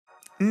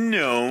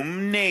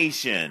Gnome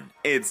Nation,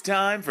 it's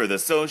time for the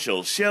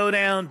Social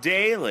Showdown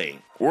Daily,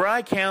 where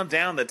I count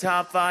down the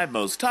top 5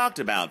 most talked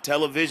about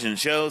television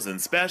shows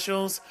and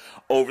specials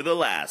over the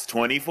last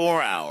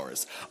 24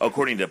 hours,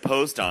 according to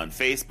posts on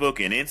Facebook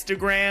and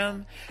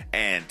Instagram,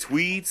 and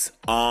tweets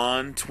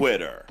on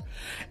Twitter.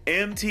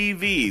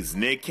 MTV's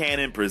Nick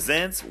Cannon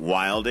Presents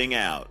Wilding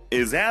Out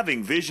is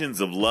having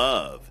visions of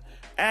love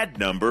at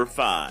number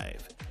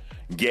 5.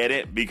 Get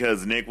it?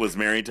 Because Nick was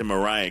married to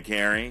Mariah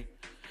Carey?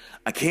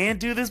 I can't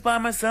do this by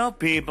myself,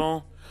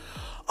 people.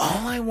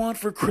 All I want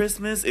for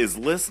Christmas is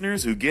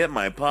listeners who get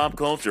my pop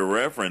culture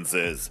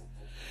references.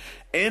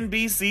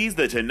 NBC's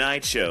The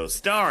Tonight Show,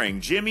 starring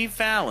Jimmy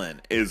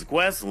Fallon, is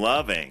Quest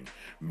Loving,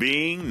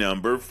 being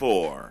number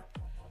 4.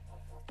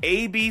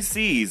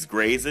 ABC's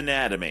Grey's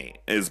Anatomy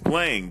is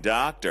playing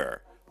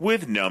Doctor,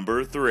 with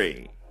number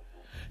 3.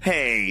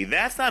 Hey,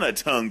 that's not a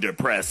tongue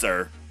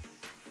depressor.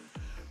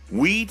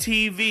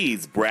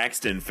 WeTV's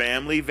Braxton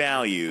Family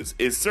Values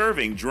is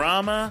serving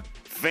drama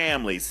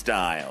family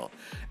style,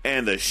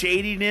 and the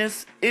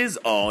shadiness is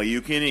all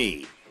you can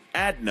eat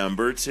at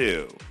number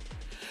 2.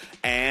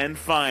 And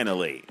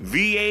finally,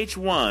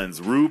 VH1's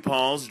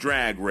RuPaul's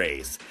Drag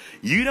Race.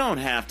 You don't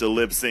have to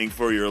lip sync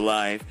for your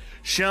life.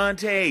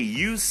 Shantae,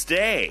 you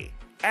stay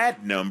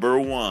at number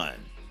 1.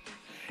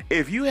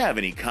 If you have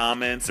any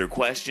comments or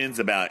questions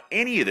about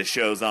any of the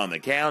shows on the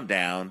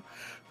countdown,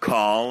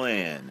 call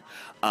in.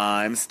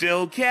 I'm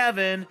still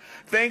Kevin.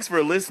 Thanks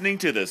for listening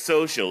to the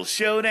Social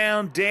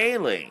Showdown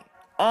Daily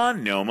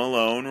on Gnome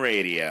Alone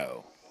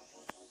Radio.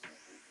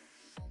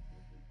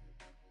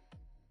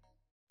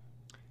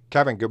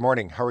 Kevin, good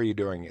morning. How are you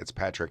doing? It's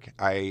Patrick.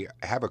 I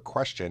have a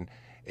question.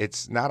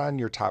 It's not on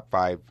your top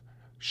 5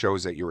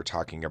 shows that you were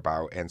talking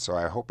about, and so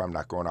I hope I'm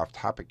not going off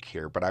topic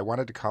here, but I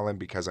wanted to call in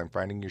because I'm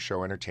finding your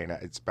show entertaining.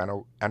 It's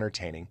been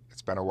entertaining.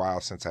 It's been a while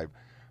since I've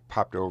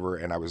popped over,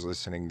 and I was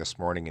listening this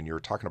morning, and you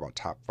were talking about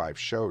top 5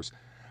 shows,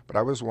 but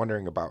I was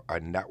wondering about a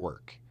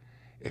network.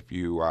 If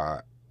you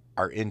are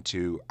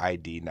into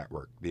ID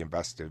Network, the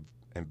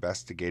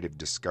Investigative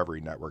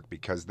Discovery Network,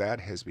 because that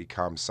has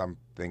become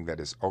something that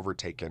has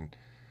overtaken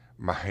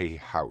my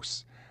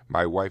house.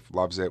 My wife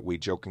loves it. We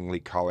jokingly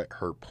call it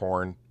her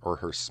porn or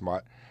her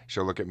smut.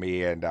 She'll look at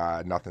me and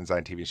nothing's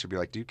on TV. She'll be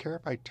like, "Do you care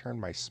if I turn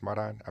my smut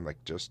on?" I'm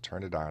like, "Just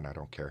turn it on. I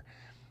don't care."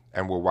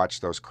 And we'll watch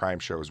those crime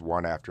shows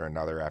one after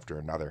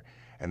another.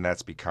 And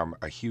that's become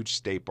a huge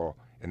staple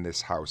in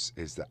this house,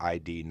 is the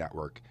ID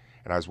Network.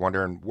 And I was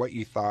wondering what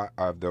you thought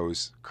of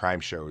those crime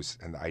shows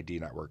and the ID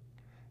Network,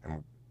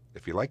 and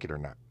if you like it or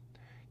not.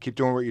 Keep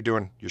doing what you're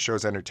doing. Your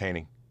show's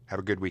entertaining. Have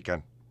a good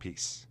weekend.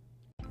 Peace.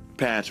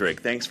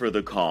 Patrick, thanks for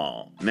the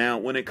call. Now,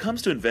 when it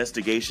comes to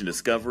Investigation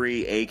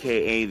Discovery,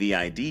 aka the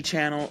ID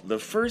channel, the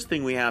first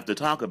thing we have to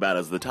talk about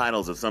is the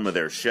titles of some of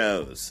their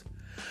shows.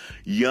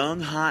 Young,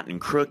 Hot, and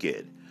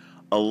Crooked,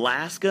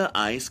 Alaska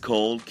Ice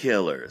Cold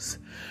Killers,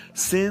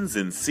 Sins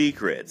and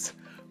Secrets,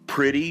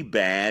 Pretty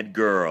Bad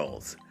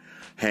Girls,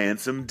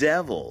 Handsome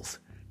Devils,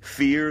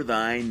 Fear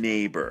Thy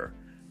Neighbor,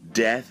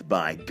 Death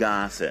by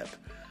Gossip,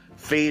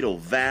 Fatal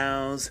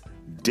Vows,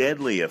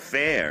 Deadly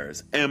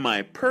Affairs, and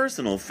my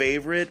personal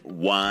favorite,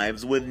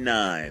 Wives with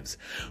Knives.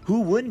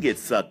 Who wouldn't get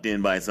sucked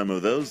in by some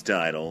of those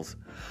titles?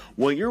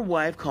 What your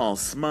wife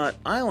calls smut,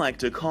 I like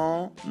to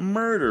call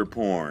murder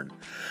porn.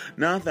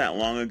 Not that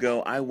long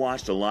ago, I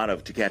watched a lot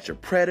of To Catch a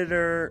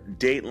Predator,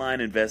 Dateline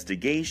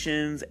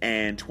Investigations,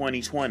 and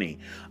 2020,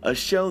 a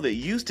show that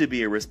used to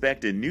be a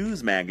respected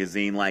news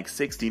magazine like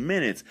 60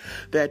 Minutes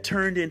that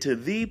turned into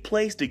the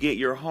place to get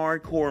your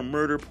hardcore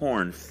murder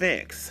porn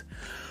fix.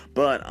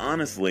 But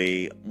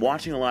honestly,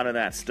 watching a lot of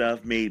that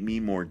stuff made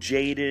me more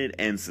jaded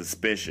and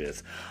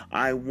suspicious.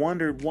 I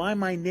wondered why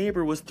my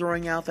neighbor was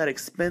throwing out that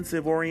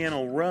expensive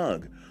oriental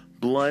rug.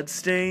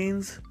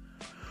 Bloodstains?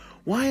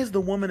 Why is the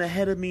woman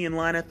ahead of me in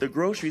line at the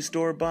grocery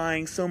store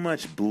buying so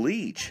much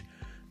bleach?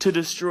 To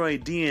destroy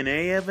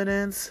DNA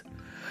evidence?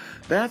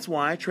 That's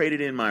why I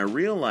traded in my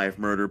real-life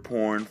murder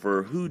porn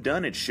for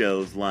whodunit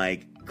shows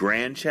like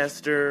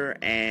Grantchester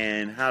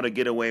and How to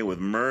Get Away with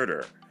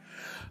Murder.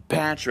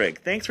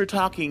 Patrick, thanks for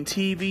talking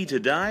TV to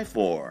die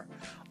for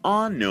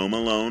on Gnome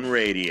Alone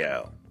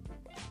Radio.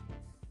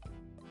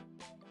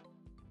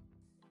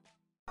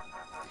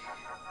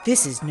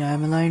 This is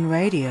Gnome Alone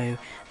Radio,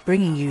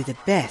 bringing you the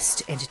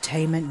best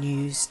entertainment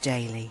news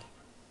daily.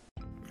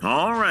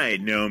 All right,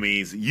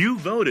 Gnomies, you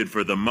voted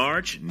for the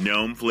March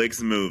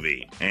Gnomeflix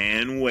movie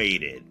and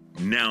waited.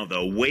 Now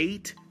the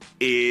wait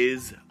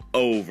is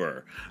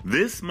over.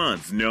 This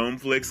month's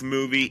Gnomeflix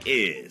movie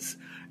is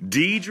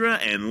Deidre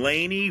and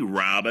Lainey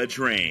Rob a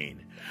Train.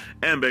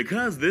 And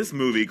because this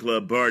movie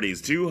club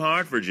party's too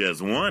hard for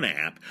just one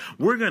app,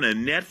 we're gonna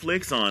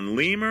Netflix on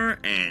Lemur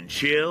and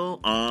chill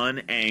on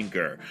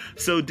Anchor.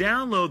 So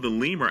download the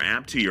Lemur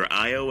app to your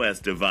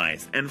iOS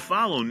device and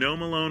follow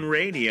Gnome Alone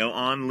Radio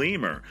on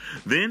Lemur.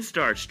 Then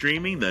start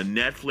streaming the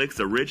Netflix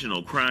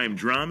original crime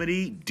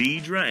dramedy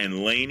Deidre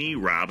and Lainey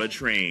Rob a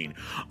Train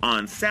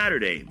on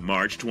Saturday,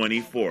 March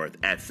 24th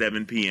at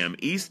 7 p.m.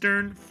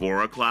 Eastern,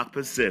 4 o'clock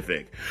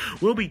Pacific.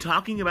 We'll be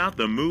talking about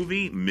the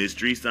movie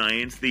Mystery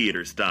Science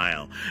Theater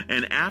style.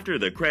 And after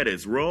the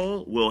credits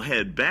roll, we'll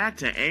head back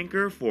to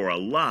Anchor for a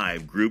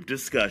live group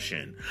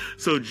discussion.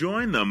 So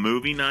join the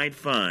movie night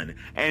fun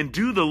and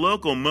do the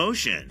local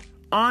motion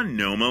on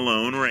No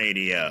Malone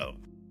Radio.